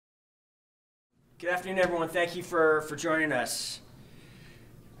Good afternoon, everyone. Thank you for joining us.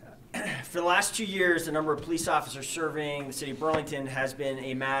 For the last 2 years, the number of police officers serving the city of Burlington has been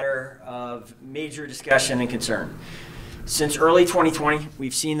a matter of major discussion and concern. Since early 2020,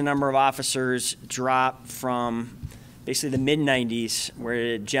 we've seen the number of officers drop from basically the mid-90s, where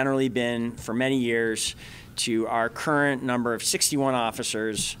it had generally been for many years, to our current number of 61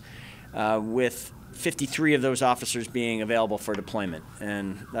 officers, with 53 of those officers being available for deployment.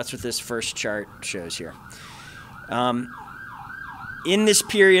 And that's what this first chart shows here. In this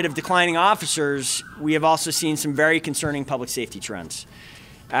period of declining officers, we have also seen some very concerning public safety trends.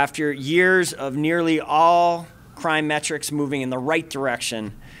 After years of nearly all crime metrics moving in the right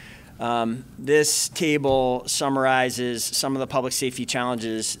direction, this table summarizes some of the public safety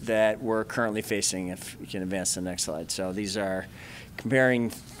challenges that we're currently facing, if we can advance to the next slide. So these are comparing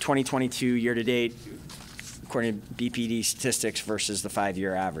 2022 year-to-date, according to BPD statistics, versus the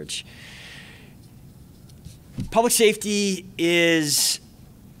 5-year average. Public safety is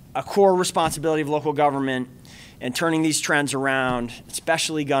a core responsibility of local government, and turning these trends around,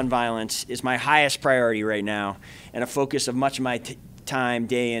 especially gun violence, is my highest priority right now and a focus of much of my time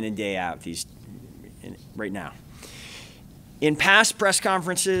day in and day out right now. In past press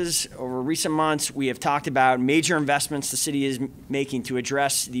conferences over recent months, we have talked about major investments the city is making to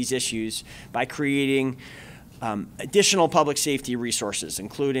address these issues by creating additional public safety resources,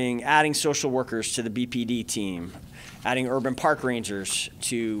 including adding social workers to the BPD team, adding urban park rangers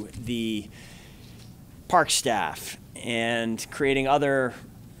to the park staff, and creating other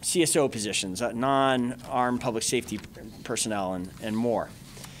CSO positions, non-armed public safety personnel, and more.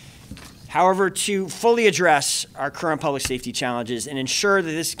 However, to fully address our current public safety challenges and ensure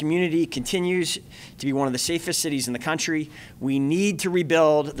that this community continues to be one of the safest cities in the country, we need to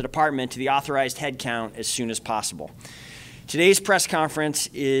rebuild the department to the authorized headcount as soon as possible. Today's press conference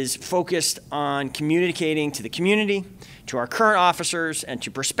is focused on communicating to the community, to our current officers, and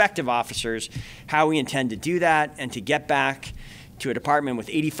to prospective officers how we intend to do that and to get back to a department with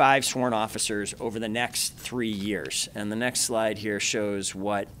 85 sworn officers over the next 3 years. And the next slide here shows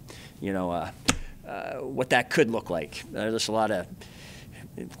what that could look like. There's a lot of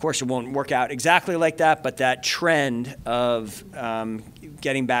course, it won't work out exactly like that, but that trend of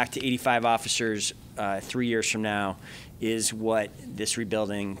getting back to 85 officers 3 years from now is what this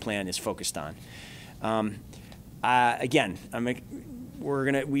rebuilding plan is focused on. Again,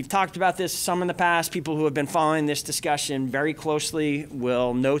 we've talked about this some in the past. People who have been following this discussion very closely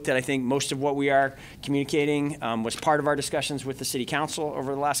will note that I think most of what we are communicating was part of our discussions with the City Council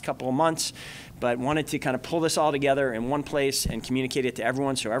over the last couple of months, but wanted to kind of pull this all together in one place and communicate it to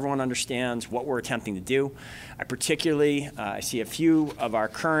everyone so everyone understands what we're attempting to do. I see a few of our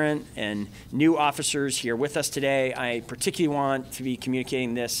current and new officers here with us today. I particularly want to be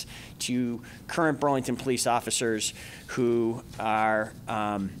communicating this to current Burlington police officers who are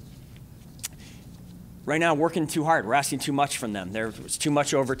right now working too hard. We're asking too much from them. There's too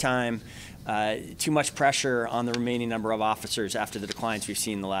much overtime, too much pressure on the remaining number of officers after the declines we've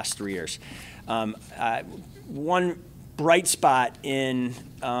seen in the last 3 years. One bright spot in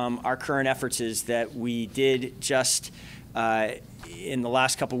our current efforts is that we did just in the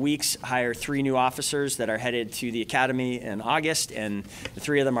last couple weeks hire 3 new officers that are headed to the academy in August, and the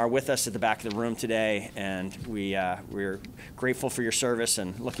 3 of them are with us at the back of the room today, and we're grateful for your service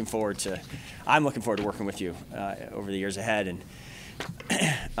and I'm looking forward to working with you over the years ahead. And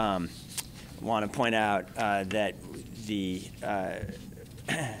want to point out that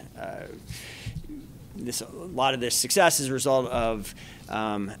a lot of this success is a result of,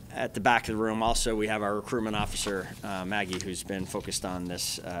 at the back of the room also, we have our recruitment officer, Maggie, who's been focused on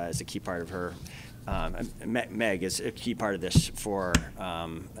this as a key part of her, Meg is a key part of this for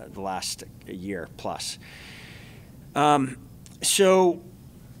the last year plus. So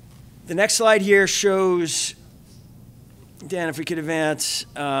the next slide here shows, Dan, if we could advance,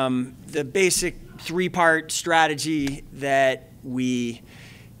 the basic 3-part strategy that we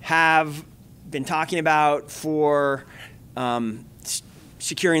have been talking about for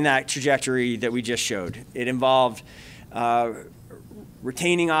securing that trajectory that we just showed. It involved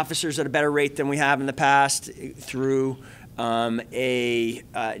retaining officers at a better rate than we have in the past through a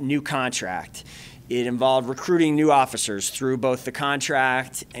new contract. It involved recruiting new officers through both the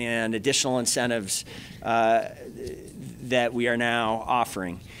contract and additional incentives that we are now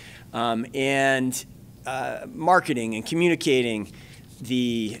offering, and marketing and communicating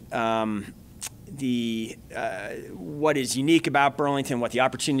what is unique about Burlington, what the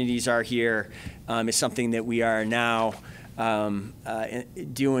opportunities are here, is something that we are now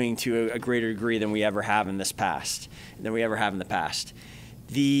doing to a greater degree than we ever have in the past.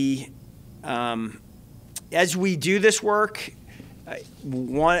 The As we do this work,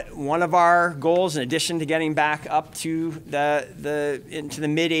 one of our goals, in addition to getting back up to into the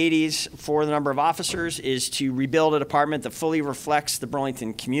mid-80s for the number of officers, is to rebuild a department that fully reflects the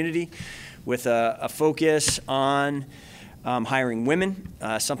Burlington community, with a focus on hiring women,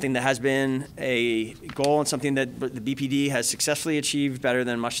 something that has been a goal and something that the BPD has successfully achieved better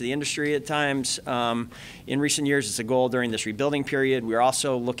than much of the industry at times. In recent years, it's a goal during this rebuilding period. We're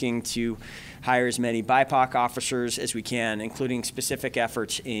also looking to hire as many BIPOC officers as we can, including specific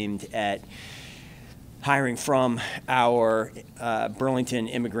efforts aimed at hiring from our Burlington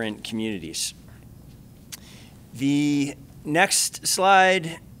immigrant communities. The next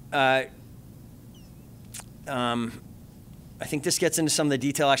slide, I think this gets into some of the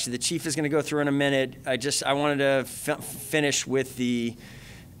detail. Actually, the chief is going to go through in a minute. I wanted to finish with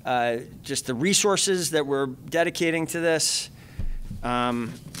just the resources that we're dedicating to this.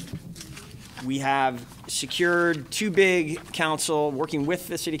 We have secured two big council, working with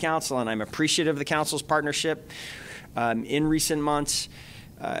the city council, and I'm appreciative of the council's partnership in recent months.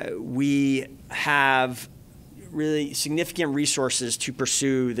 We have really significant resources to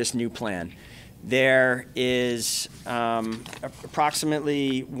pursue this new plan. There is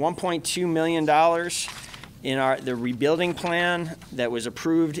approximately $1.2 million in the rebuilding plan that was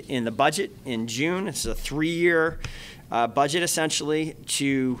approved in the budget in June. It's a 3-year budget, essentially,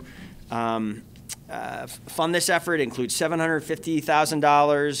 to fund this effort. It includes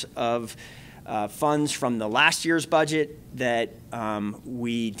 $750,000 of funds from the last year's budget that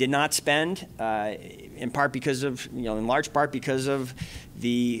we did not spend, in large part because of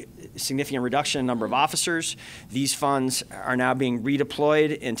the significant reduction in number of officers. These funds are now being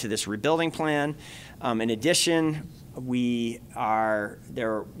redeployed into this rebuilding plan. In addition,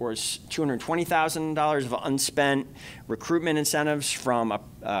 there was $220,000 of unspent recruitment incentives from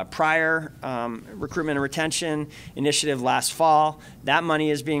a prior recruitment and retention initiative last fall. That money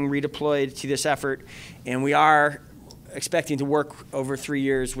is being redeployed to this effort, and we are expecting to work over 3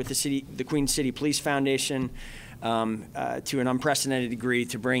 years with the Queens City Police Foundation to an unprecedented degree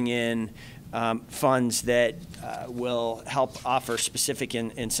to bring in funds that will help offer specific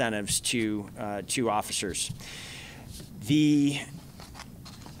incentives to officers.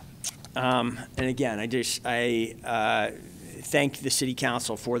 And again, I thank the City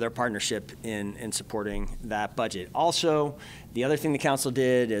Council for their partnership in supporting that budget. Also, the other thing the council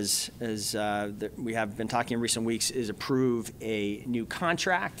did is we have been talking in recent weeks, is approve a new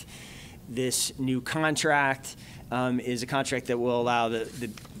contract. This new contract is a contract that will allow the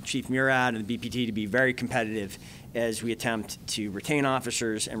Chief Murad and the BPD to be very competitive as we attempt to retain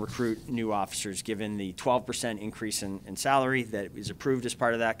officers and recruit new officers, given the 12% increase in salary that is approved as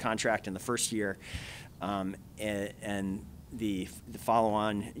part of that contract in the first year, and the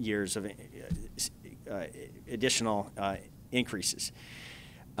follow-on years of additional increases.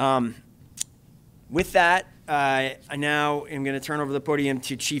 With that, I now am going to turn over the podium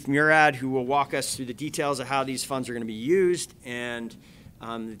to Chief Murad, who will walk us through the details of how these funds are going to be used and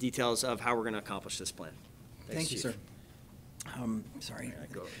the details of how we're going to accomplish this plan. Thank you, sir. Sorry.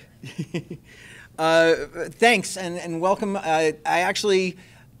 Thanks and welcome. I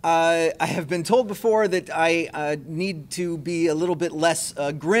have been told before that I need to be a little bit less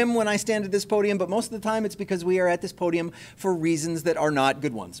grim when I stand at this podium, but most of the time it's because we are at this podium for reasons that are not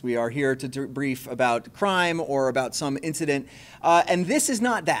good ones. We are here to debrief about crime or about some incident, and this is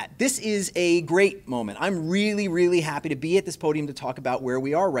not that. This is a great moment. I'm really, really happy to be at this podium to talk about where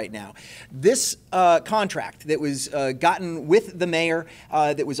we are right now. This contract that was gotten with the mayor,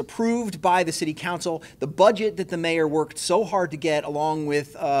 that was approved by the city council, the budget that the mayor worked so hard to get, along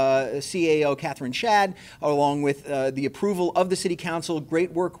with CAO Catherine Shad, along with the approval of the City Council,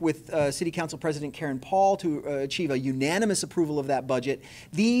 great work with City Council President Karen Paul to achieve a unanimous approval of that budget.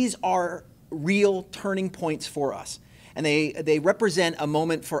 These are real turning points for us. And they represent a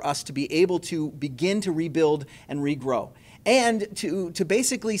moment for us to be able to begin to rebuild and regrow. And to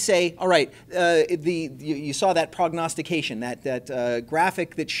basically say, all right, you saw that prognostication, that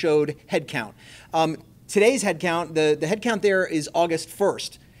graphic that showed headcount. Today's headcount, the headcount there is August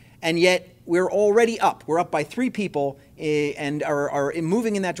 1st, and yet we're already up. We're up by 3 people and are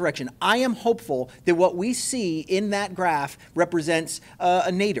moving in that direction. I am hopeful that what we see in that graph represents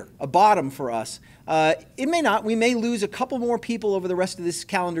a nadir, a bottom for us. It may not. We may lose a couple more people over the rest of this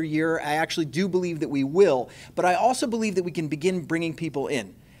calendar year. I actually do believe that we will, but I also believe that we can begin bringing people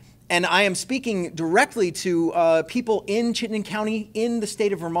in. And I am speaking directly to people in Chittenden County, in the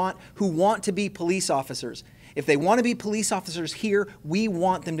state of Vermont, who want to be police officers. If they want to be police officers here, we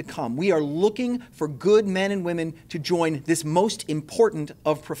want them to come. We are looking for good men and women to join this most important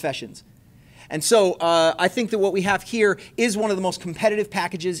of professions. And so I think that what we have here is one of the most competitive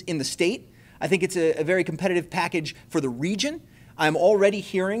packages in the state. I think it's a very competitive package for the region. I'm already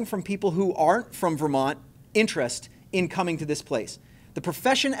hearing from people who aren't from Vermont interest in coming to this place. The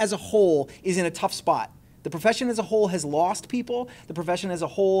profession as a whole is in a tough spot. The profession as a whole has lost people. The profession as a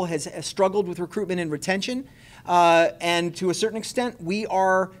whole has struggled with recruitment and retention. And to a certain extent, we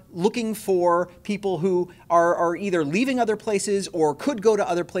are looking for people who are either leaving other places or could go to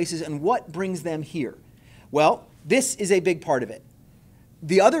other places, and what brings them here? Well, this is a big part of it.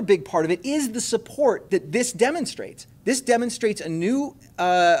 The other big part of it is the support that this demonstrates. This demonstrates a new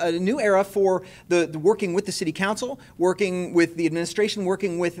era for the working with the city council, working with the administration,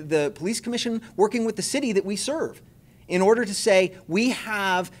 working with the police commission, working with the city that we serve, in order to say we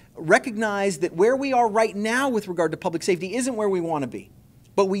have recognized that where we are right now with regard to public safety isn't where we want to be,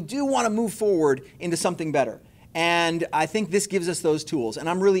 but we do want to move forward into something better. And I think this gives us those tools, and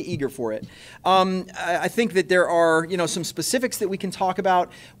I'm really eager for it. I think that there are, some specifics that we can talk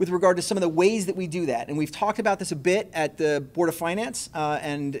about with regard to some of the ways that we do that. And we've talked about this a bit at the Board of Finance,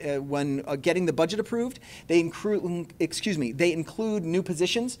 and when getting the budget approved, they include new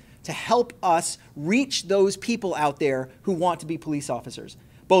positions to help us reach those people out there who want to be police officers.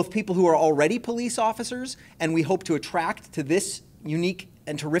 Both people who are already police officers, and we hope to attract to this unique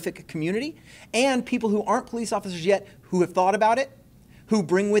and terrific community, and people who aren't police officers yet who have thought about it, who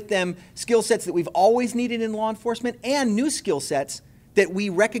bring with them skill sets that we've always needed in law enforcement and new skill sets that we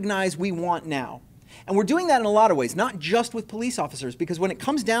recognize we want now. And we're doing that in a lot of ways, not just with police officers, because when it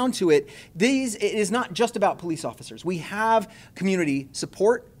comes down to it, it is not just about police officers. We have community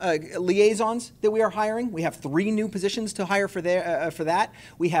support liaisons that we are hiring. We have 3 new positions to hire for that.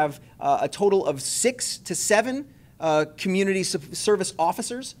 We have a total of 6 to 7 community service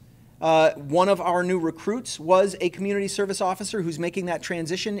officers. One of our new recruits was a community service officer who's making that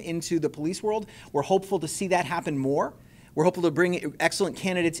transition into the police world. We're hopeful to see that happen more. We're hopeful to bring excellent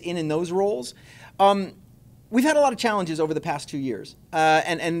candidates in those roles. We've had a lot of challenges over the past 2 years.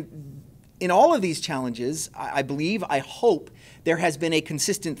 And in all of these challenges, I believe, I hope, there has been a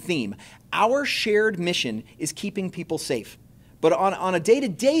consistent theme. Our shared mission is keeping people safe. But on a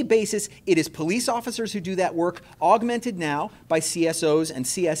day-to-day basis, it is police officers who do that work, augmented now by CSOs and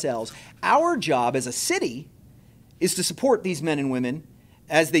CSLs. Our job as a city is to support these men and women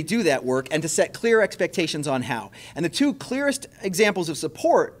as they do that work and to set clear expectations on how. And the 2 clearest examples of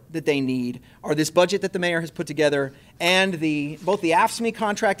support that they need are this budget that the mayor has put together and both the AFSCME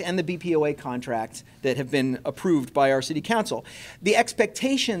contract and the BPOA contract that have been approved by our city council. The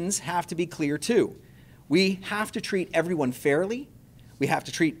expectations have to be clear too. We have to treat everyone fairly, we have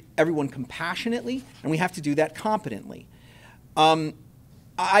to treat everyone compassionately, and we have to do that competently.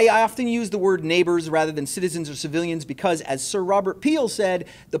 I often use the word neighbors rather than citizens or civilians because, as Sir Robert Peel said,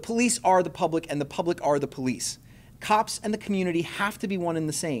 the police are the public and the public are the police. Cops and the community have to be one and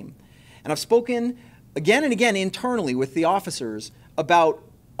the same. And I've spoken again and again internally with the officers about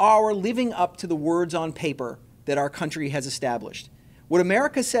our living up to the words on paper that our country has established. What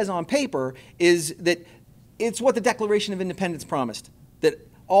America says on paper is that it's what the Declaration of Independence promised, that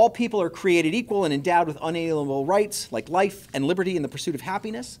all people are created equal and endowed with unalienable rights like life and liberty and the pursuit of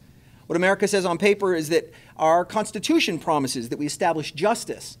happiness. What America says on paper is that our Constitution promises that we establish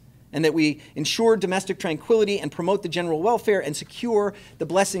justice and that we ensure domestic tranquility and promote the general welfare and secure the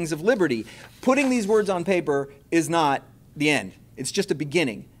blessings of liberty. Putting these words on paper is not the end. It's just a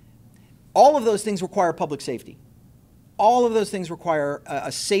beginning. All of those things require public safety. All of those things require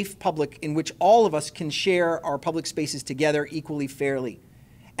a safe public in which all of us can share our public spaces together equally fairly.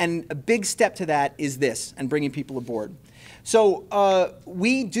 And a big step to that is this, and bringing people aboard. So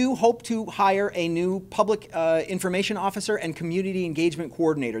we do hope to hire a new public information officer and community engagement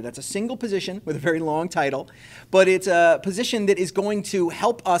coordinator. That's a single position with a very long title, but it's a position that is going to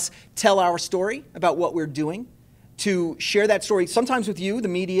help us tell our story about what we're doing, to share that story sometimes with you, the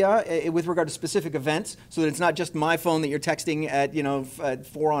media, with regard to specific events, so that it's not just my phone that you're texting at, at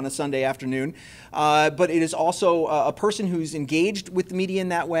 4 on a Sunday afternoon, but it is also a person who's engaged with the media in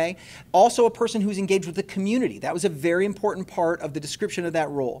that way, also a person who's engaged with the community. That was a very important part of the description of that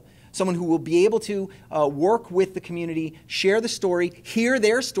role. Someone who will be able to work with the community, share the story, hear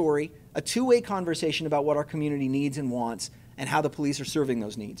their story, a two-way conversation about what our community needs and wants, and how the police are serving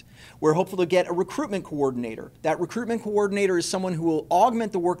those needs. We're hopeful to get a recruitment coordinator. That recruitment coordinator is someone who will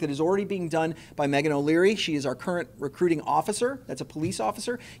augment the work that is already being done by Megan O'Leary. She is our current recruiting officer. That's a police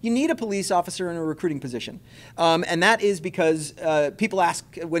officer. You need a police officer in a recruiting position. And that is because people ask,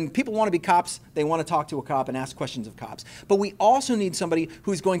 when people want to be cops, they want to talk to a cop and ask questions of cops. But we also need somebody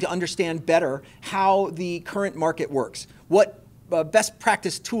who's going to understand better how the current market works. What best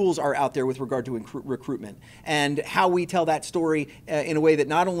practice tools are out there with regard to recruitment, and how we tell that story in a way that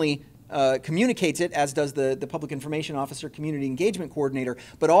not only communicates it, as does the public information officer, community engagement coordinator,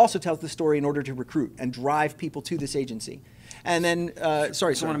 but also tells the story in order to recruit and drive people to this agency. And then,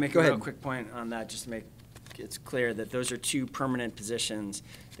 sorry, I just want to make go a real ahead. quick point on that, just to make it's clear that those are 2 permanent positions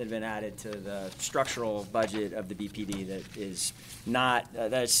that have been added to the structural budget of the BPD that is not,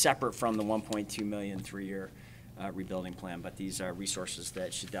 that is separate from the 1.2 million 3-year rebuilding plan, but these are resources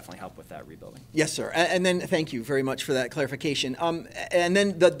that should definitely help with that rebuilding. Yes, sir. And then thank you very much for that clarification. And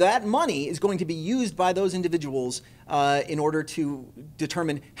then that money is going to be used by those individuals in order to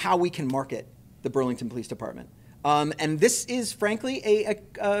determine how we can market the Burlington Police Department. And this is, frankly,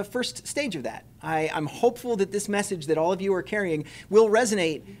 a first stage of that. I'm hopeful that this message that all of you are carrying will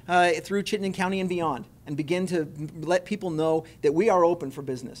resonate through Chittenden County and beyond, and begin to let people know that we are open for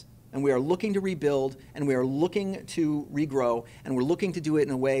business, and we are looking to rebuild, and we are looking to regrow, and we're looking to do it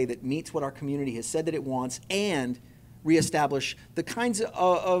in a way that meets what our community has said that it wants, and reestablish the kinds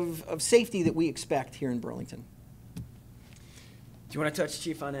of safety that we expect here in Burlington. Do you want to touch,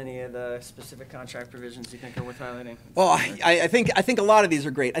 Chief, on any of the specific contract provisions you think are worth highlighting? Well, I think a lot of these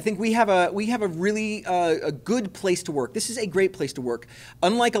are great. I think we have a really a good place to work. This is a great place to work.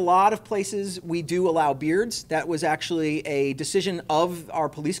 Unlike a lot of places, we do allow beards. That was actually a decision of our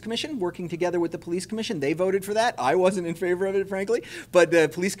police commission, working together with the police commission. They voted for that. I wasn't in favor of it, frankly, but the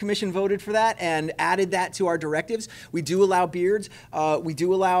police commission voted for that and added that to our directives. We do allow beards. We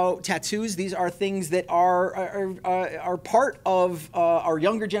do allow tattoos. These are things that are part of our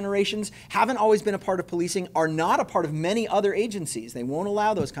younger generations, haven't always been a part of policing, are not a part of many other agencies. They won't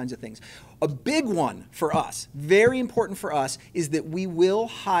allow those kinds of things. A big one for us, very important for us, is that we will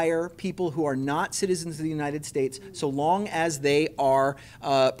hire people who are not citizens of the United States so long as they are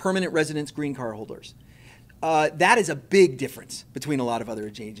permanent residents, green card holders. That is a big difference between a lot of other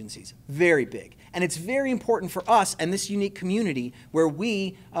agencies, very big. And it's very important for us and this unique community where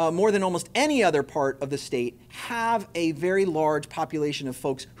we, more than almost any other part of the state, have a very large population of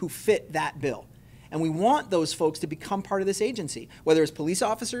folks who fit that bill. And we want those folks to become part of this agency, whether as police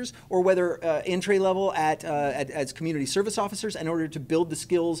officers or whether entry level as community service officers in order to build the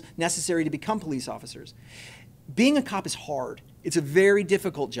skills necessary to become police officers. Being a cop is hard. It's a very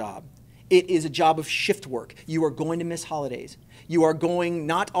difficult job. It is a job of shift work. You are going to miss holidays. You are going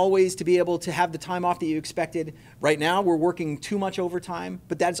not always to be able to have the time off that you expected. Right now, we're working too much overtime,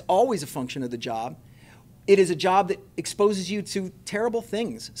 but that's always a function of the job. It is a job that exposes you to terrible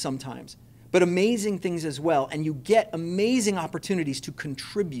things sometimes, but amazing things as well, and you get amazing opportunities to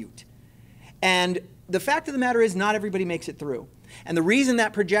contribute. And the fact of the matter is not everybody makes it through. And the reason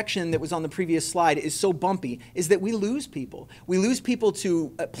that projection that was on the previous slide is so bumpy is that we lose people. We lose people to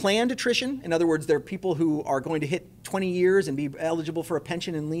planned attrition. In other words, there are people who are going to hit 20 years and be eligible for a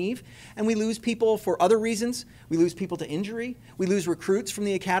pension and leave. And we lose people for other reasons. We lose people to injury. We lose recruits from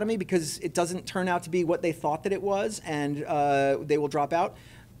the academy because it doesn't turn out to be what they thought that it was, and they will drop out.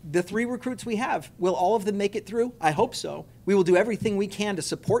 The 3 recruits we have, will all of them make it through? I hope so. We will do everything we can to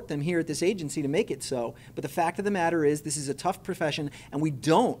support them here at this agency to make it so. But the fact of the matter is this is a tough profession, and we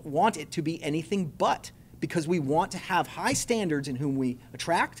don't want it to be anything but, because we want to have high standards in whom we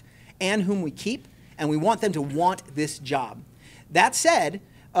attract and whom we keep, and we want them to want this job. That said,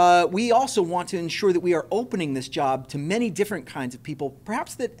 we also want to ensure that we are opening this job to many different kinds of people,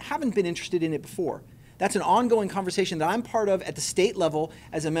 perhaps that haven't been interested in it before. That's an ongoing conversation that I'm part of at the state level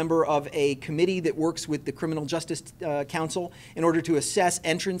as a member of a committee that works with the Criminal Justice Council in order to assess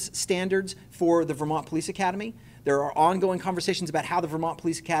entrance standards for the Vermont Police Academy. There are ongoing conversations about how the Vermont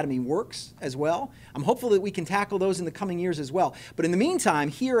Police Academy works as well. I'm hopeful that we can tackle those in the coming years as well. But in the meantime,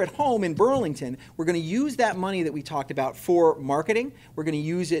 here at home in Burlington, we're going to use that money that we talked about for marketing. We're going to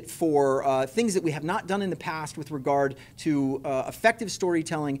use it for things that we have not done in the past with regard to effective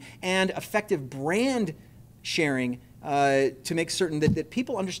storytelling and effective brand sharing to make certain that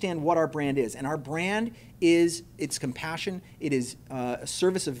people understand what our brand is. And our brand is, it's compassion, it is a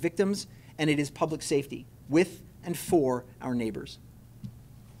service of victims, and it is public safety with and for our neighbors.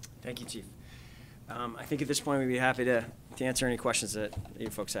 Thank you, Chief. I think at this point we'd be happy to answer any questions that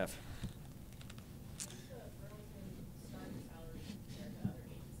you folks have.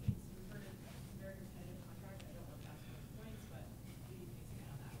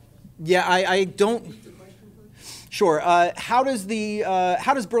 Yeah, I don't. Sure. How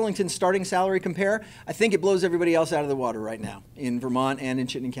does Burlington's starting salary compare? I think it blows everybody else out of the water right now in Vermont and in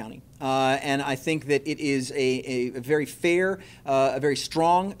Chittenden County. And I think that it is a very fair, a very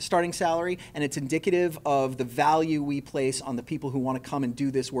strong starting salary, and it's indicative of the value we place on the people who want to come and do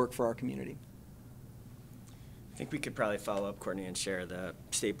this work for our community. think we could probably follow up, Courtney, and share the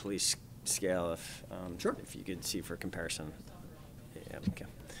state police scale Sure. if you could see for comparison. Yeah, okay.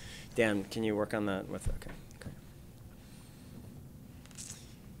 Dan, can you work on that with, okay.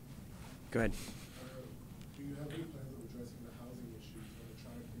 Go ahead. Do you have any plans of addressing the housing issues and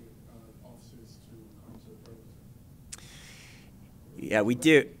attracting officers to come to Burlington? Yeah, we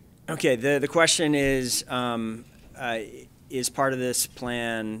do. Okay, the question is part of this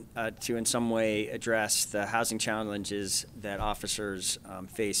plan to in some way address the housing challenges that officers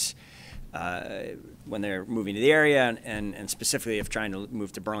face when they're moving to the area and specifically if trying to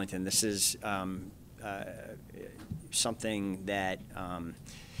move to Burlington. This is something that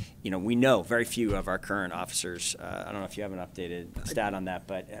we know very few of our current officers, I don't know if you have an updated stat on that,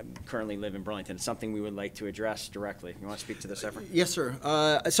 but currently live in Burlington. It's something we would like to address directly. You want to speak to this effort? Yes,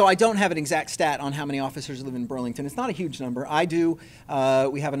 sir. So I don't have an exact stat on how many officers live in Burlington. It's not a huge number. I do.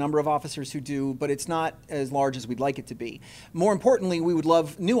 We have a number of officers who do, but it's not as large as we'd like it to be. More importantly, we would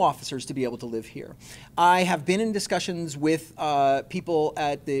love new officers to be able to live here. I have been in discussions with people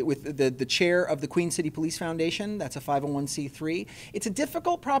with the chair of the Queen City Police Foundation. That's a 501c3. It's a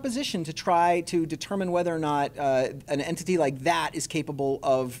difficult proposition to try to determine whether or not an entity like that is capable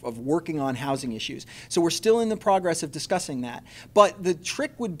of working on housing issues. So we're still in the progress of discussing that. But the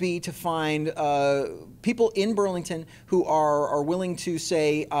trick would be to find people in Burlington who are willing to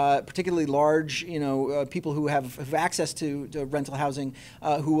say, particularly large, people who have access to rental housing,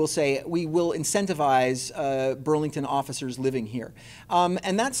 who will say, we will incentivize Burlington officers living here.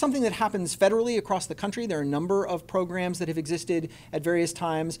 And that's something that happens federally across the country. There are a number of programs that have existed at various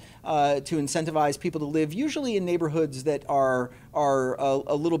times to incentivize people to live, usually in neighborhoods that are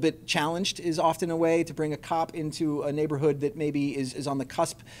a little bit challenged, is often a way to bring a cop into a neighborhood that maybe is on the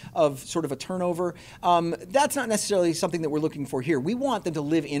cusp of sort of a turnover. That's not necessarily something that we're looking for here. We want them to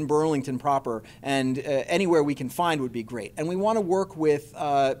live in Burlington proper, and anywhere we can find would be great. And we want to work with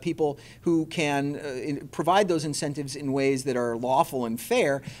people who can provide those incentives in ways that are lawful and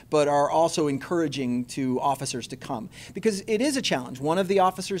fair, but are also encouraging to officers to come. Because it is a challenge. One of the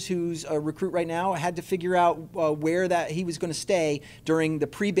officers who's a recruit right now had to figure out where that he was going to stay during the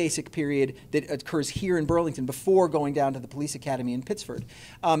pre-basic period that occurs here in Burlington before going down to the police academy in Pittsford.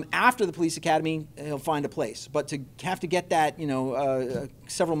 After the police academy, he'll find a place. But to have to get that,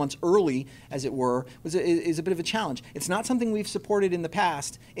 several months early, as it were, is a bit of a challenge. It's not something we've supported in the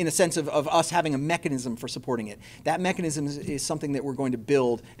past in a sense of us having a mechanism for supporting it. That mechanism is something that we're going to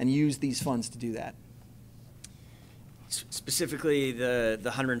build and use these funds to do that. Specifically, the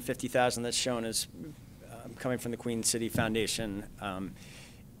 $150,000 that's shown is coming from the Queen City Foundation.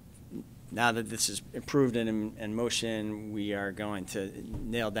 Now that this is approved and in motion, we are going to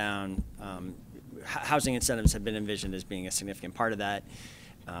nail down housing incentives have been envisioned as being a significant part of that.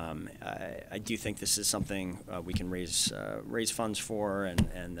 I do think this is something we can raise funds for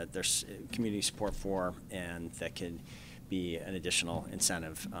and that there's community support for, and that could be an additional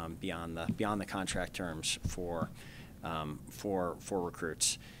incentive beyond the contract terms for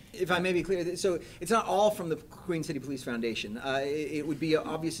recruits. If I may be clear, so it's not all from the Queen City Police Foundation. It would be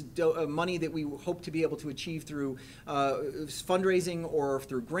obvious money that we hope to be able to achieve through fundraising or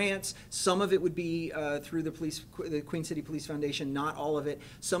through grants. Some of it would be through the Queen City Police Foundation, not all of it.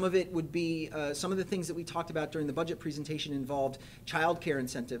 Some of it would be, some of the things that we talked about during the budget presentation involved childcare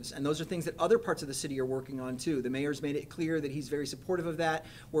incentives, and those are things that other parts of the city are working on too. The mayor's made it clear that he's very supportive of that,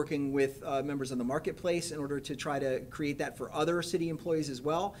 working with members of the marketplace in order to try to create that for other city employees as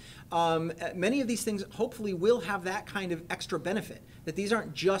well. Many of these things hopefully will have that kind of extra benefit, that these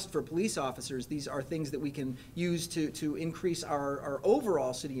aren't just for police officers. These are things that we can use to increase our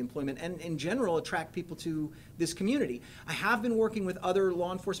overall city employment and in general attract people to this community. I have been working with other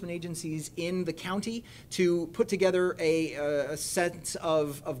law enforcement agencies in the county to put together a sense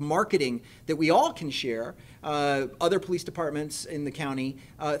of marketing that we all can share, other police departments in the county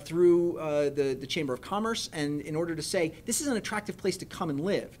through the Chamber of Commerce, and in order to say this is an attractive place to come and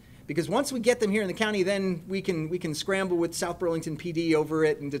live. Because once we get them here in the county, then we can scramble with South Burlington PD over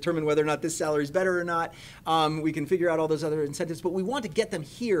it and determine whether or not this salary is better or not. We can figure out all those other incentives, but we want to get them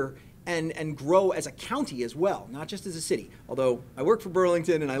here and grow as a county as well, not just as a city. Although I work for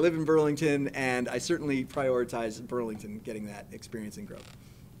Burlington and I live in Burlington, and I certainly prioritize Burlington getting that experience and growth.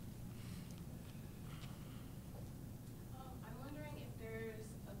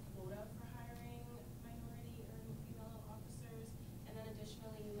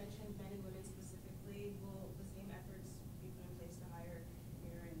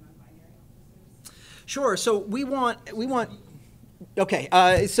 Sure. So we want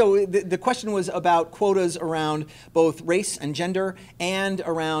Okay, so the question was about quotas around both race and gender and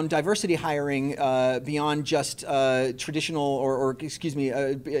around diversity hiring beyond just traditional or excuse me,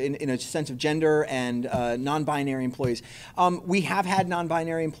 in a sense of gender and non-binary employees. We have had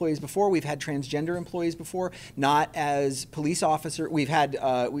non-binary employees before. We've had transgender employees before, not as police officer. We've had,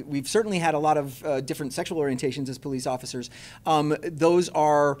 we've certainly had a lot of different sexual orientations as police officers. Those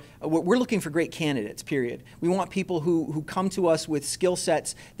are, we're looking for great candidates, period. We want people who come to us with skill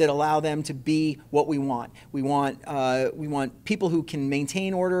sets that allow them to be what we want. We want people who can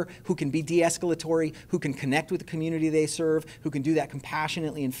maintain order, who can be de-escalatory, who can connect with the community they serve, who can do that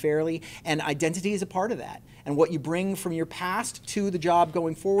compassionately and fairly, and identity is a part of that. And what you bring from your past to the job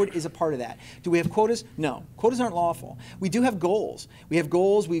going forward is a part of that. Do we have quotas? No. Quotas aren't lawful. We do have goals. We have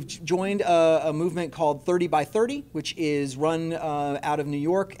goals. We've joined a movement called 30 by 30, which is run out of New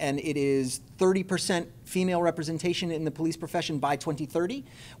York, and it is 30% female representation in the police profession by 2030.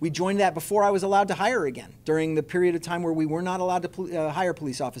 We joined that before I was allowed to hire again. During the period of time where we were not allowed to hire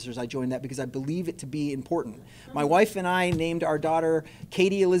police officers, I joined that because I believe it to be important. My wife and I named our daughter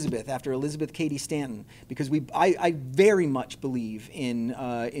Katie Elizabeth after Elizabeth Cady Stanton because I very much believe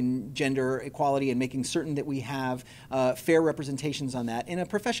in gender equality and making certain that we have fair representations on that in a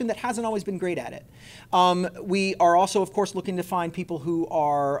profession that hasn't always been great at it. We are also, of course, looking to find people who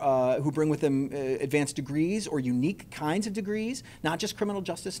are who bring with them advanced degrees or unique kinds of degrees, not just criminal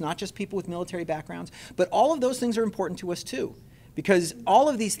justice, not just people with military backgrounds, but all of those things are important to us too. Because all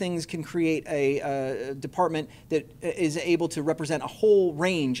of these things can create a department that is able to represent a whole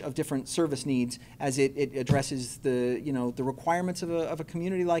range of different service needs as it addresses the, the requirements of a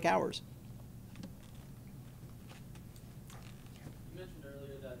community like ours. You mentioned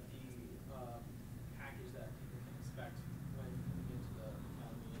earlier that the package that people can expect when coming into the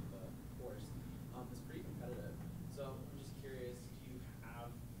academy and the course is pretty competitive. So I'm just curious, do you have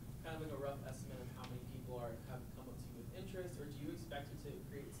kind of like a rough estimate of how many people have come up to you with interest, or do you expect it to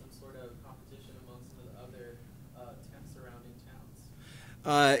create some sort of competition among some of the other surrounding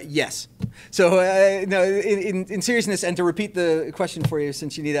towns? Yes. So no, in seriousness, and to repeat the question for you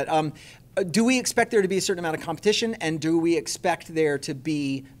since you need that, do we expect there to be a certain amount of competition, and do we expect there to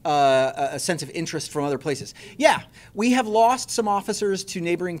be a sense of interest from other places? Yeah, we have lost some officers to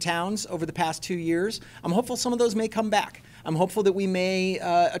neighboring towns over the past 2 years. I'm hopeful some of those may come back. I'm hopeful that we may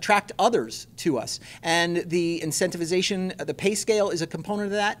attract others to us. And the incentivization, the pay scale is a component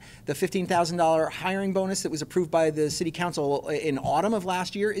of that. The $15,000 hiring bonus that was approved by the City Council in autumn of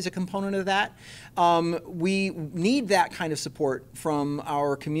last year is a component of that. We need that kind of support from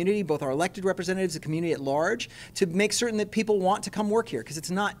our community, both our elected representatives, the community at large, to make certain that people want to come work here, because it's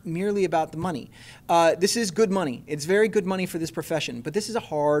not merely about the money. This is good money. It's very good money for this profession, but this is a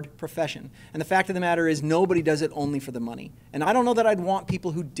hard profession. And the fact of the matter is nobody does it only for the money. And I don't know that I'd want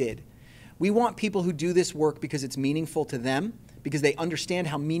people who did. We want people who do this work because it's meaningful to them, because they understand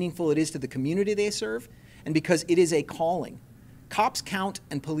how meaningful it is to the community they serve, and because it is a calling. Cops count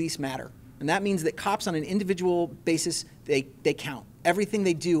and police matter. And that means that cops on an individual basis, they count. Everything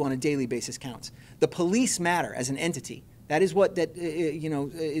they do on a daily basis counts. The police matter as an entity. That is what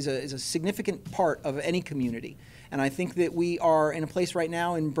is a significant part of any community. And I think that we are in a place right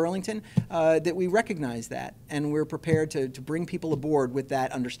now in Burlington that we recognize that, and we're prepared to bring people aboard with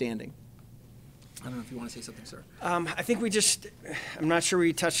that understanding. I don't know if you want to say something, sir. I think I'm not sure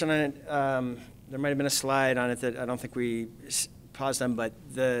we touched on it. There might have been a slide on it that I don't think we paused on, but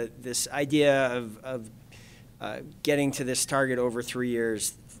this idea of getting to this target over 3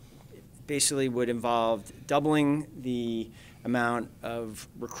 years basically would involve doubling the amount of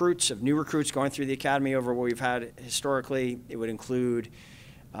recruits, of new recruits going through the academy over what we've had historically. It would include,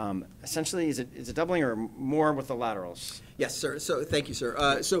 essentially, is it doubling or more with the laterals? Yes, sir. So thank you,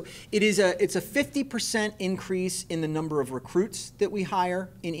 sir. So it's a 50% increase in the number of recruits that we hire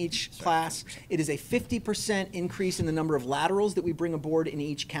in each class. It is a 50% increase in the number of laterals that we bring aboard in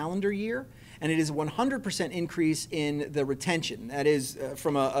each calendar year. And it is a 100% increase in the retention. That is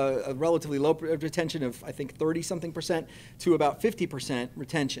from a relatively low retention of, I think, 30-something% to about 50%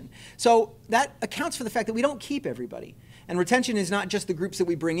 retention. So that accounts for the fact that we don't keep everybody. And retention is not just the groups that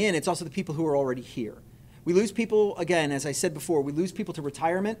we bring in, it's also the people who are already here. We lose people, again, as I said before, we lose people to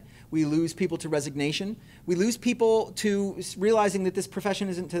retirement, we lose people to resignation, we lose people to realizing that this profession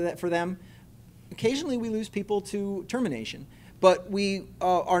isn't for them. Occasionally we lose people to termination. But we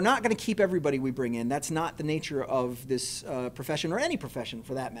are not going to keep everybody we bring in. That's not the nature of this profession, or any profession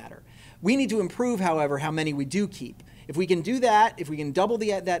for that matter. We need to improve, however, how many we do keep. If we can do that, if we can double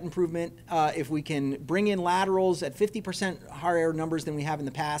that improvement, if we can bring in laterals at 50% higher numbers than we have in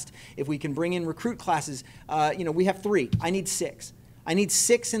the past, if we can bring in recruit classes, we have 3. I need 6. I need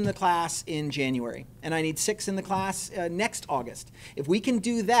 6 in the class in January, and I need 6 in the class next August. If we can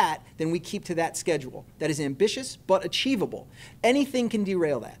do that, then we keep to that schedule. That is ambitious, but achievable. Anything can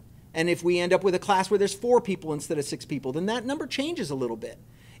derail that. And if we end up with a class where there's 4 people instead of 6 people, then that number changes a little bit.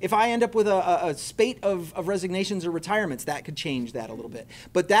 If I end up with a spate of resignations or retirements, that could change that a little bit.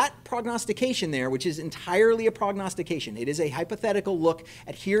 But that prognostication there, which is entirely a prognostication, it is a hypothetical look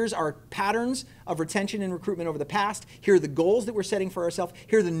at here's our patterns of retention and recruitment over the past, here are the goals that we're setting for ourselves,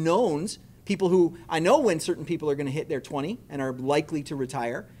 here are the knowns, people who, I know when certain people are going to hit their 20 and are likely to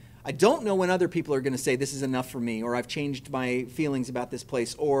retire. I don't know when other people are going to say this is enough for me, or I've changed my feelings about this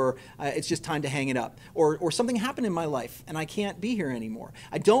place, or it's just time to hang it up, or something happened in my life and I can't be here anymore.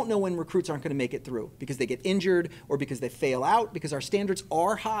 I don't know when recruits aren't going to make it through because they get injured, or because they fail out, because our standards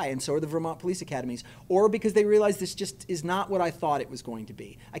are high and so are the Vermont Police Academies, or because they realize this just is not what I thought it was going to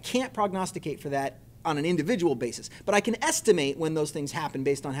be. I can't prognosticate for that on an individual basis, but I can estimate when those things happen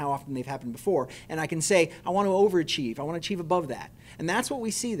based on how often they've happened before, and I can say, I want to overachieve, I want to achieve above that. And that's what we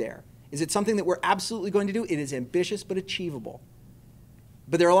see there. Is it something that we're absolutely going to do? It is ambitious but achievable.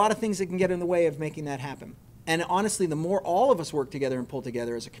 But there are a lot of things that can get in the way of making that happen. And honestly, the more all of us work together and pull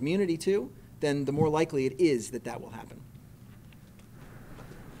together as a community too, then the more likely it is that that will happen.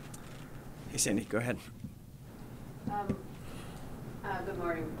 Hey, Sandy, go ahead. Good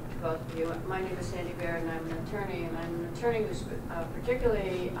morning to both of you. My name is Sandy Bear, and I'm an attorney, who's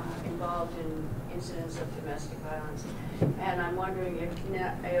particularly involved in incidents of domestic violence. And I'm wondering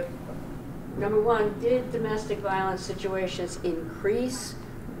if, number one, did domestic violence situations increase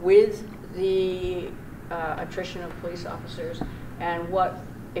with the attrition of police officers? And what,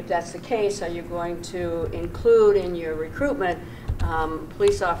 if that's the case, are you going to include in your recruitment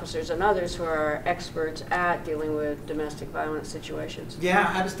police officers and others who are experts at dealing with domestic violence situations?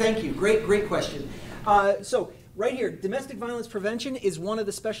 Yeah, thank you. Great question. So right here, domestic violence prevention is one of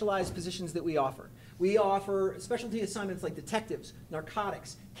the specialized positions that we offer. We offer specialty assignments like detectives,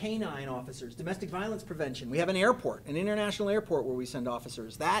 narcotics, canine officers, domestic violence prevention. We have an airport, an international airport where we send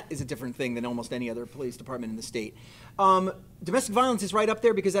officers. That is a different thing than almost any other police department in the state. Domestic violence is right up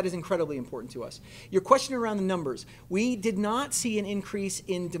there because that is incredibly important to us. Your question around the numbers, we did not see an increase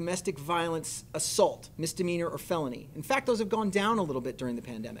in domestic violence assault, misdemeanor, or felony. In fact, those have gone down a little bit during the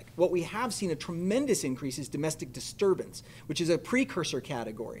pandemic. What we have seen a tremendous increase is domestic disturbance, which is a precursor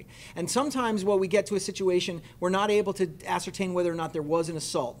category. And sometimes when we get to a situation, we're not able to ascertain whether or not there was an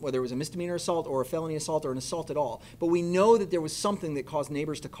assault, whether it was a misdemeanor assault or a felony assault or an assault at all. But we know that there was something that caused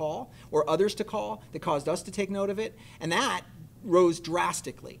neighbors to call or others to call that caused us to take note of it, and that rose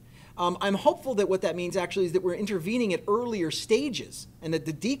drastically. I'm hopeful that what that means actually is that we're intervening at earlier stages, and that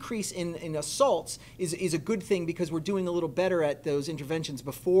the decrease in assaults is a good thing because we're doing a little better at those interventions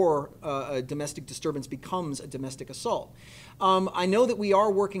before a domestic disturbance becomes a domestic assault. I know that we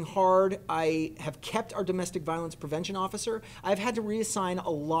are working hard. I have kept our domestic violence prevention officer. I've had to reassign a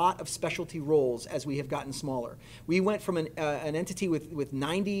lot of specialty roles as we have gotten smaller. We went from an entity with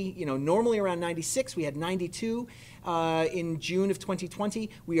 90, normally around 96, we had 92 in June of 2020.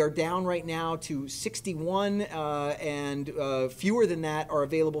 We are down right now to 61, and fewer than that are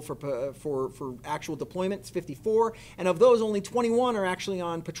available for actual deployments, 54, and of those only 21 are actually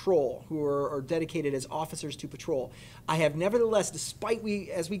on patrol, who are dedicated as officers to patrol. I have nevertheless, despite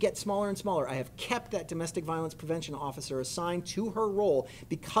as we get smaller and smaller, I have kept that domestic violence prevention officer assigned to her role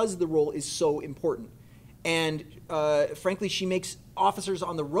because the role is so important. And frankly, she makes officers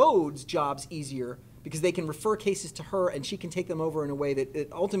on the roads' jobs easier because they can refer cases to her and she can take them over in a way that it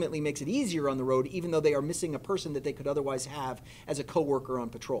ultimately makes it easier on the road, even though they are missing a person that they could otherwise have as a coworker on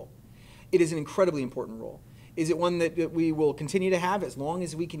patrol. It is an incredibly important role. Is it one that we will continue to have? As long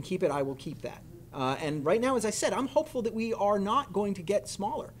as we can keep it, I will keep that. And right now, as I said, I'm hopeful that we are not going to get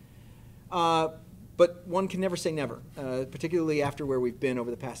smaller. But one can never say never, particularly after where we've been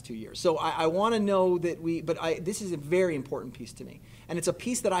over the past 2 years. So I want to know that this is a very important piece to me. And it's a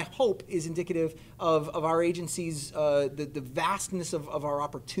piece that I hope is indicative of our agency's, the vastness of our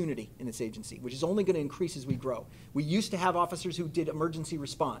opportunity in this agency, which is only going to increase as we grow. We used to have officers who did emergency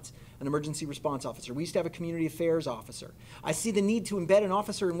response, an emergency response officer. We used to have a community affairs officer. I see the need to embed an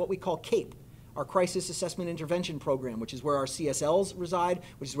officer in what we call CAPE, our Crisis Assessment Intervention Program, which is where our CSLs reside,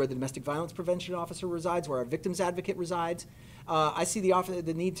 which is where the Domestic Violence Prevention Officer resides, where our Victims Advocate resides. I see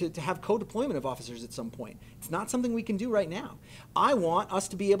the need to have co-deployment of officers at some point. It's not something we can do right now. I want us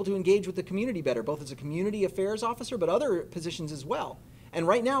to be able to engage with the community better, both as a community affairs officer, but other positions as well. And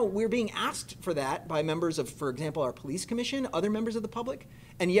right now, we're being asked for that by members of, for example, our police commission, other members of the public.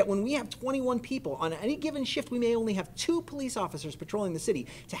 And yet, when we have 21 people on any given shift, we may only have 2 police officers patrolling the city.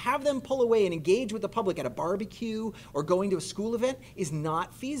 To have them pull away and engage with the public at a barbecue or going to a school event is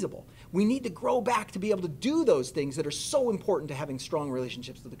not feasible. We need to grow back to be able to do those things that are so important to having strong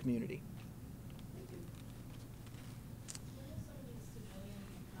relationships with the community.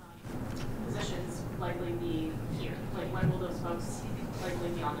 Positions likely be here? Like, when will those folks likely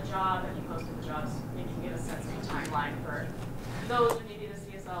be on the job? Have you posted the jobs? Maybe you can give a sense of a timeline for those, and maybe the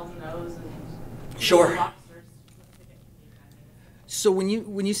CSLs and those, and Sure. officers. So when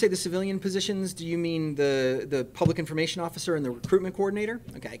you say the civilian positions, do you mean the public information officer and the recruitment coordinator?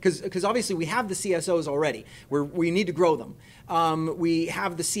 Okay, because obviously we have the CSOs already. We need to grow them. We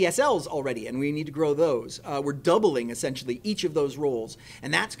have the CSLs already, and we need to grow those. We're doubling essentially each of those roles,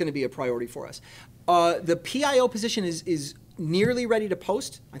 and that's going to be a priority for us. The PIO position is nearly ready to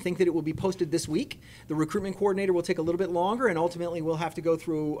post. I think that it will be posted this week. The recruitment coordinator will take a little bit longer, and ultimately we'll have to go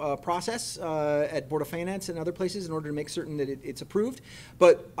through a process at Board of Finance and other places in order to make certain that it's approved.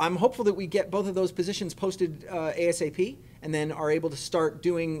 But I'm hopeful that we get both of those positions posted ASAP, and then are able to start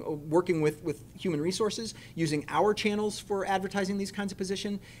working with human resources, using our channels for advertising these kinds of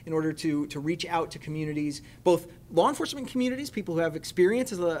positions in order to reach out to communities, both law enforcement communities, people who have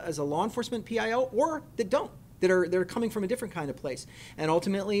experience as a law enforcement PIO, or that don't. That are coming from a different kind of place. And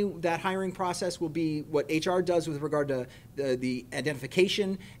ultimately, that hiring process will be what HR does with regard to the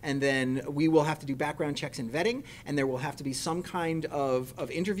identification, and then we will have to do background checks and vetting, and there will have to be some kind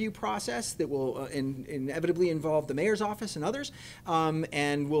of interview process that will inevitably involve the mayor's office and others,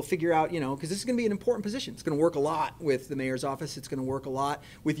 and we'll figure out, because this is going to be an important position. It's going to work a lot with the mayor's office. It's going to work a lot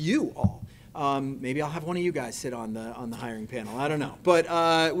with you all. Maybe I'll have one of you guys sit on the hiring panel. I don't know, but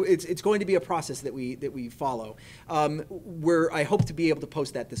it's going to be a process that we follow. I hope to be able to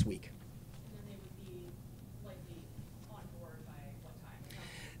post that this week. And then they would be likely on board by what time?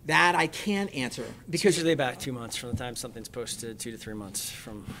 That I can't answer It's because usually about 2 months from the time something's posted, 2 to 3 months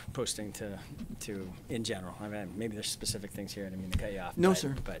from posting to in general. I mean, maybe there's specific things here. I didn't mean to cut you off. No, but,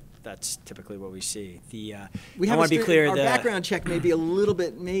 sir. But that's typically what we see. we I have want to be clear. Our background check may be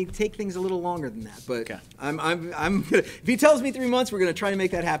may take things a little longer than that, but Okay. I'm if he tells me 3 months, we're going to try to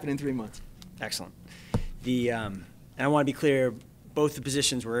make that happen in 3 months. Excellent. And I want to be clear. Both the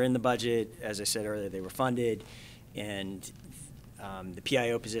positions were in the budget. As I said earlier, they were funded, and the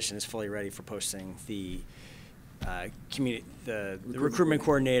PIO position is fully ready for posting. The recruitment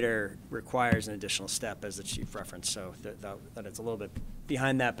coordinator requires an additional step, as the chief referenced, so that it's a little bit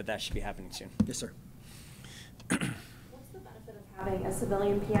behind that, but that should be happening soon. Yes, sir. What's the benefit of having a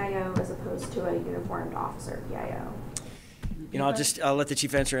civilian PIO as opposed to a uniformed officer PIO? I'll let the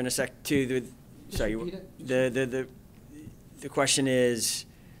chief answer in a sec too. The question is,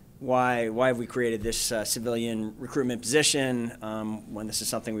 why have we created this civilian recruitment position when this is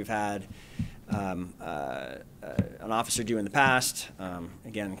something we've had an officer do in the past?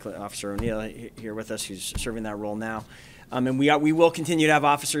 Again, Officer O'Neill here with us, who's serving that role now, and we will continue to have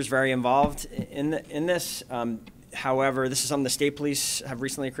officers very involved in this. However, this is something the state police have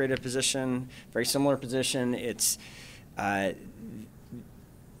recently created a position, very similar position. It's at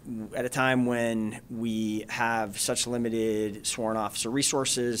a time when we have such limited sworn officer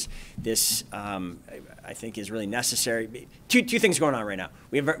resources, this I think is really necessary. Two things going on right now.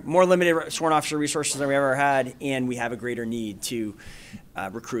 We have more limited sworn officer resources than we ever had, and we have a greater need to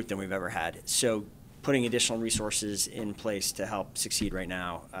recruit than we've ever had. So putting additional resources in place to help succeed right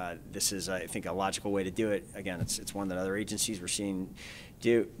now, this is, I think, a logical way to do it. Again, it's one that other agencies we're seeing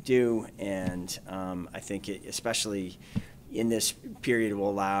do, and I think especially in this period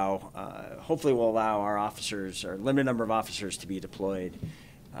will hopefully will allow our officers, or limited number of officers, to be deployed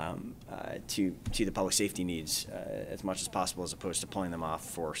to the public safety needs as much as possible, as opposed to pulling them off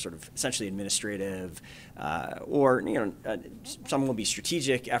for sort of essentially administrative or some will be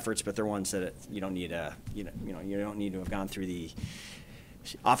strategic efforts, but they're ones that you don't need you don't need to have gone through the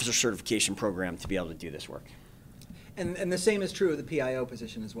officer certification program to be able to do this work. And the same is true of the PIO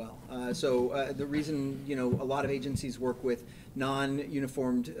position as well. So the reason a lot of agencies work with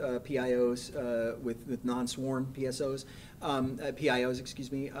non-uniformed PIOs with non-sworn PSOs, PIOs,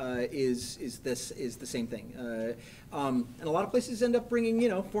 excuse me, is the same thing. And a lot of places end up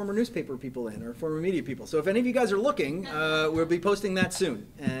bringing former newspaper people in, or former media people. So if any of you guys are looking, we'll be posting that soon,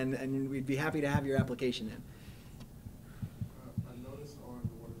 and we'd be happy to have your application in. I noticed on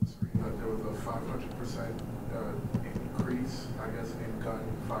one of the screens that there was a 500% increase, I guess, in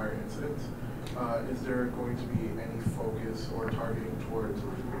gunfire incidents. Is there going to be any focus or targeting towards,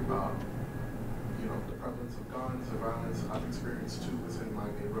 the prevalence of guns and violence I've experienced too within my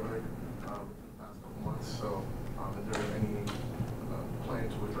neighborhood within the past couple months. So, is there any plan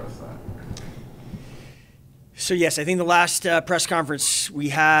to address that? So yes, I think the last press conference we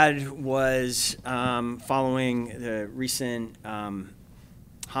had was following the recent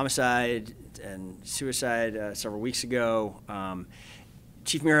homicide and suicide several weeks ago.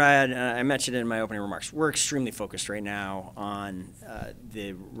 Chief Murad, I mentioned it in my opening remarks, we're extremely focused right now on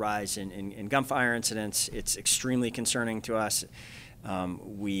the rise in gunfire incidents. It's extremely concerning to us.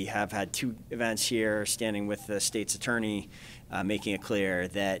 We have had 2 events here, standing with the state's attorney, making it clear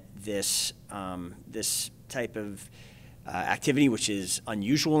that this type of activity, which is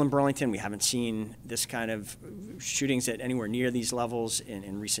unusual in Burlington. We haven't seen this kind of shootings at anywhere near these levels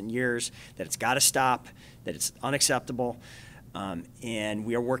in recent years, that it's got to stop, that it's unacceptable. And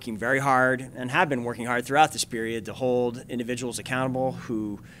we are working very hard, and have been working hard throughout this period, to hold individuals accountable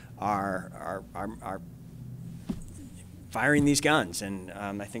who are firing these guns. And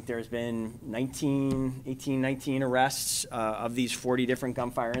I think there's been 19 arrests of these 40 different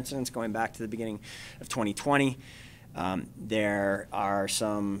gunfire incidents going back to the beginning of 2020. There are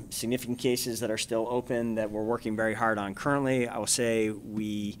some significant cases that are still open that we're working very hard on currently. I will say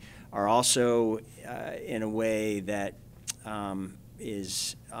we are also, in a way that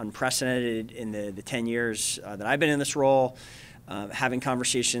is unprecedented in the 10 years that I've been in this role, having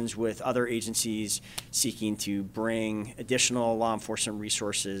conversations with other agencies seeking to bring additional law enforcement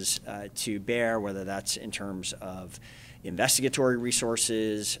resources to bear, whether that's in terms of investigatory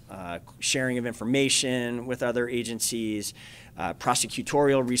resources, sharing of information with other agencies,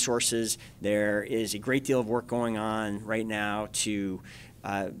 prosecutorial resources. There is a great deal of work going on right now to,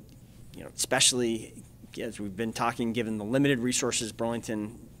 especially as we've been talking, given the limited resources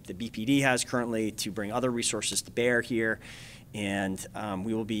Burlington, the BPD has currently, to bring other resources to bear here. And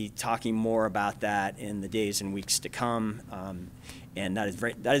we will be talking more about that in the days and weeks to come. And that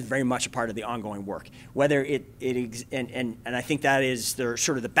is very much a part of the ongoing work. Whether and I think that is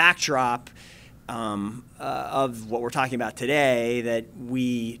sort of the backdrop of what we're talking about today, that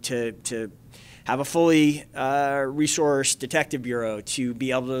we to have a fully resourced detective bureau, to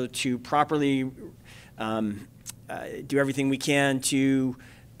be able to properly do everything we can to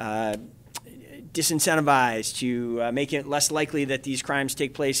disincentivize, to make it less likely that these crimes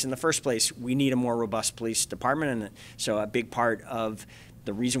take place in the first place. We need a more robust police department, and so a big part of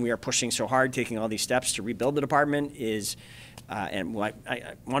the reason we are pushing so hard, taking all these steps to rebuild the department is, and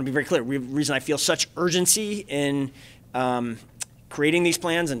I want to be very clear, the reason I feel such urgency in creating these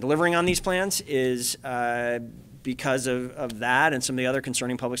plans and delivering on these plans is because of that and some of the other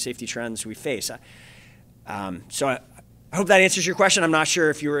concerning public safety trends we face. So I hope that answers your question. I'm not sure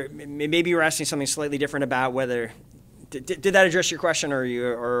if maybe you were asking something slightly different about whether, did that address your question,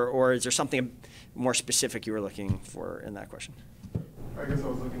 or is there something more specific you were looking for in that question? I guess I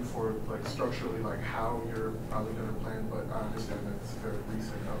was looking for, like, structurally, like, how you're probably going to plan, but I understand that it's very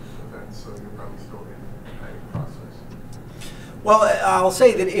recent of events, so you're probably still in the planning process. Well, I'll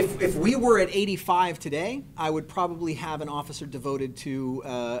say that if we were at 85 today, I would probably have an officer devoted to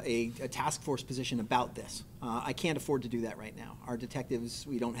a task force position about this. I can't afford to do that right now. Our detectives,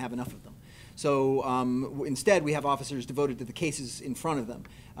 we don't have enough of them. So instead, we have officers devoted to the cases in front of them.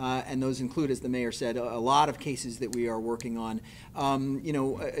 And those include, as the mayor said, a lot of cases that we are working on.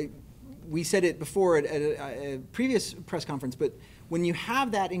 We said it before at a previous press conference, but when you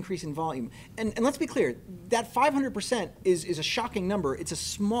have that increase in volume, and let's be clear, that 500% is a shocking number.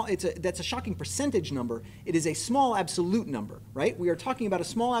 That's a shocking percentage number. It is a small absolute number, right? We are talking about a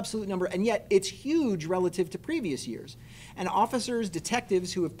small absolute number, and yet it's huge relative to previous years. And officers,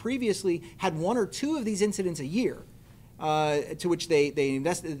 detectives who have previously had 1 or 2 of these incidents a year, to which they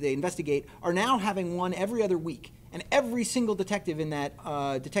investigate, are now having one every other week. And every single detective in that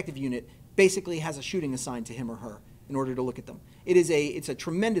detective unit basically has a shooting assigned to him or her in order to look at them. It's a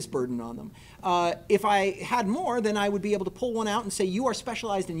tremendous burden on them. If I had more, then I would be able to pull one out and say, you are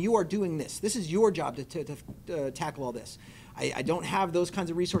specialized and you are doing this. This is your job to tackle all this. I don't have those kinds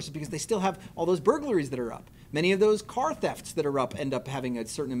of resources because they still have all those burglaries that are up. Many of those car thefts that are up end up having a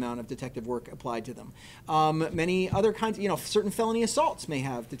certain amount of detective work applied to them. Many other kinds, certain felony assaults may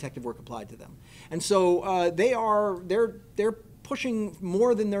have detective work applied to them. And so they're pushing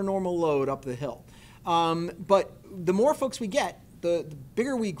more than their normal load up the hill. But the more folks we get, the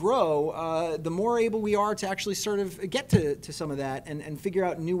bigger we grow, the more able we are to actually sort of get to some of that and figure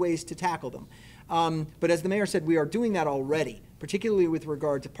out new ways to tackle them. But as the mayor said, we are doing that already, particularly with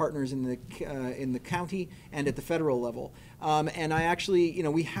regard to partners in the county and at the federal level. And I actually,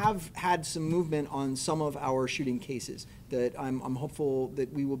 we have had some movement on some of our shooting cases. that I'm hopeful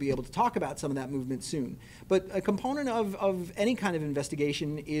that we will be able to talk about some of that movement soon. But a component of any kind of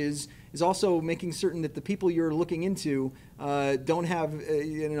investigation is also making certain that the people you're looking into don't have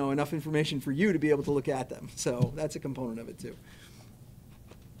enough information for you to be able to look at them. So that's a component of it too.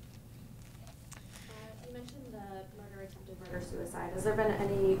 You mentioned the murder, attempted murder, suicide. Has there been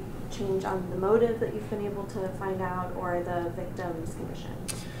any change on the motive that you've been able to find out, or the victim's condition?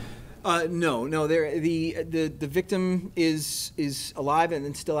 No. The victim is alive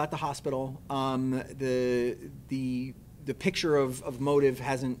and still at the hospital. The picture of motive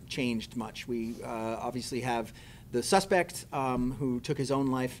hasn't changed much. We obviously have the suspect who took his own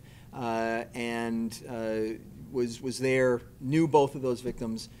life and was there, knew both of those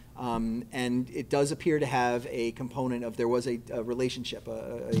victims, and it does appear to have a component of there was a relationship,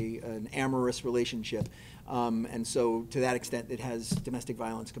 an amorous relationship. And so to that extent, it has domestic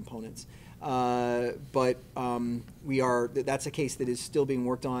violence components. But that's a case that is still being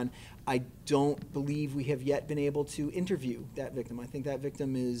worked on. I don't believe we have yet been able to interview that victim. I think that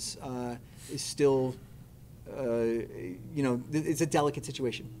victim is still, it's a delicate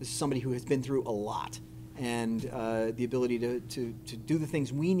situation. This is somebody who has been through a lot. And the ability to do the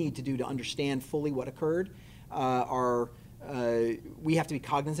things we need to do to understand fully what occurred we have to be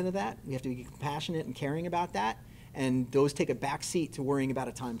cognizant of that. We have to be compassionate and caring about that. And those take a back seat to worrying about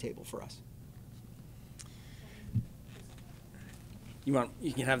a timetable for us. You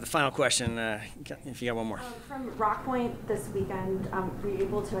can have the final question if you got one more. From Rock Point this weekend, were you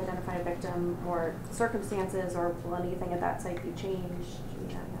able to identify a victim, or circumstances, or will anything at that site be changed?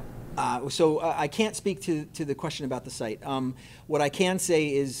 So I can't speak to the question about the site. What I can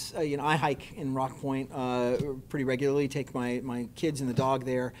say is, I hike in Rock Point pretty regularly, take my kids and the dog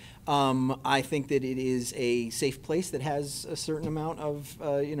there. I think that it is a safe place that has a certain amount of,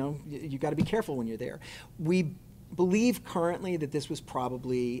 you got to be careful when you're there. We believe currently that this was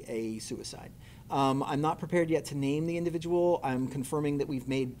probably a suicide. I'm not prepared yet to name the individual. I'm confirming that we've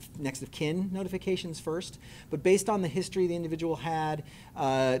made next of kin notifications first. But based on the history the individual had,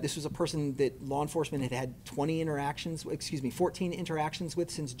 this was a person that law enforcement had 14 interactions with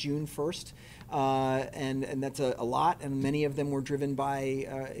since June 1st. And that's a lot, and many of them were driven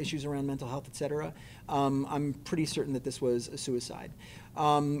by issues around mental health, et cetera. I'm pretty certain that this was a suicide.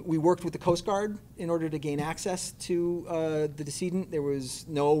 We worked with the Coast Guard in order to gain access to the decedent. There was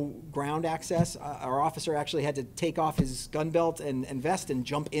no ground access. Our officer actually had to take off his gun belt and vest and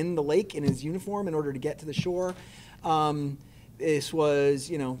jump in the lake in his uniform in order to get to the shore. This was,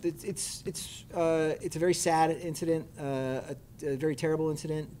 it's a very sad incident, a very terrible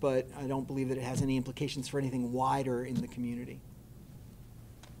incident, but I don't believe that it has any implications for anything wider in the community.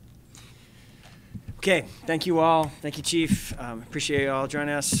 Okay, thank you all. Thank you, Chief. Appreciate you all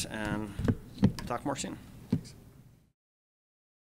joining us, and talk more soon.